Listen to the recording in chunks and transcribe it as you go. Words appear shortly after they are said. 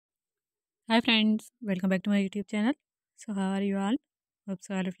Hi friends, welcome back to my YouTube channel. So how are you all? Hope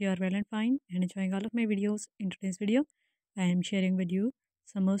so all of you are well and fine and enjoying all of my videos. In today's video, I am sharing with you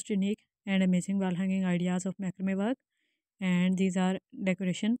some most unique and amazing wall hanging ideas of macrame work, and these are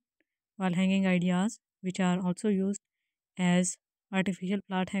decoration wall hanging ideas which are also used as artificial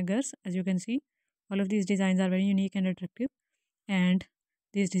plant hangers. As you can see, all of these designs are very unique and attractive, and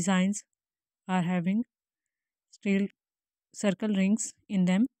these designs are having steel circle rings in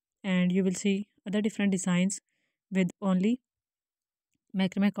them, and you will see other different designs with only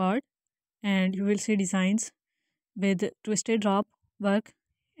macrame cord, and you will see designs with twisted drop work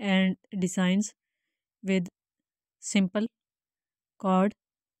and designs with simple cord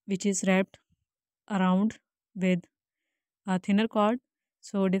which is wrapped around with a thinner cord.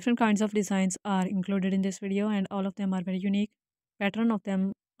 So different kinds of designs are included in this video, and all of them are very unique. Pattern of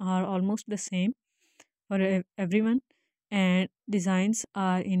them are almost the same for everyone, and designs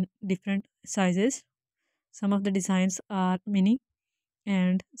are in different sizes. Some of the designs are mini,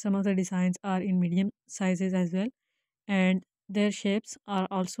 and some of the designs are in medium sizes as well, and their shapes are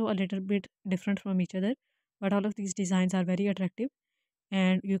also a little bit different from each other, but all of these designs are very attractive,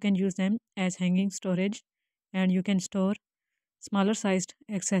 and you can use them as hanging storage, and you can store smaller sized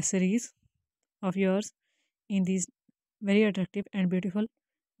accessories of yours in these very attractive and beautiful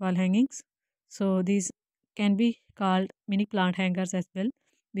wall hangings. So these can be called mini plant hangers as well,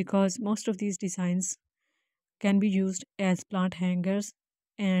 because most of these designs can be used as plant hangers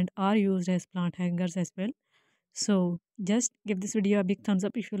and are used as plant hangers as well. So just give this video a big thumbs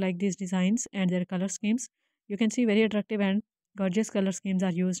up if you like these designs and their color schemes. You can see very attractive and gorgeous color schemes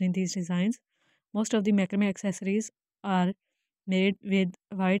are used in these designs. Most of the macrame accessories are made with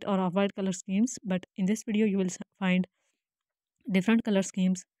white or off-white color schemes, but in this video you will find different color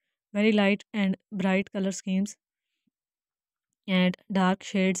schemes, very light and bright color schemes, and dark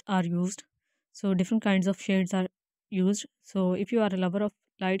shades are used. So different kinds of shades are used. So if you are a lover of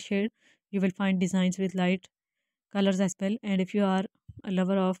light shade, you will find designs with light colors as well, and if you are a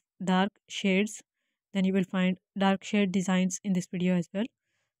lover of dark shades, then you will find dark shade designs in this video as well.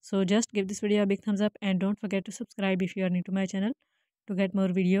 So just give this video a big thumbs up, and don't forget to subscribe if you are new to my channel to get more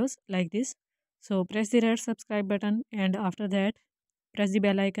videos like this. So press the red subscribe button, and after that press the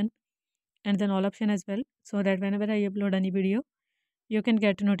bell icon and then all option as well, so that whenever I upload any video, you can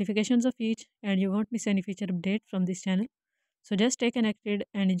get notifications of each and you won't miss any feature update from this channel. So just stay connected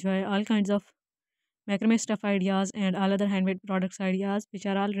and enjoy all kinds of macrame stuff ideas and all other handmade products ideas which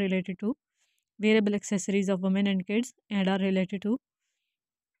are all related to wearable accessories of women and kids and are related to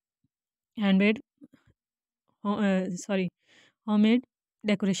handmade sorry, homemade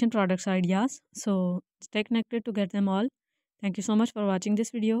decoration products ideas. So stay connected to get them all. Thank you so much for watching this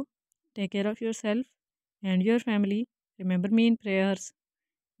video. Take care of yourself and your family. Remember me in prayers.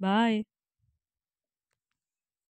 Bye.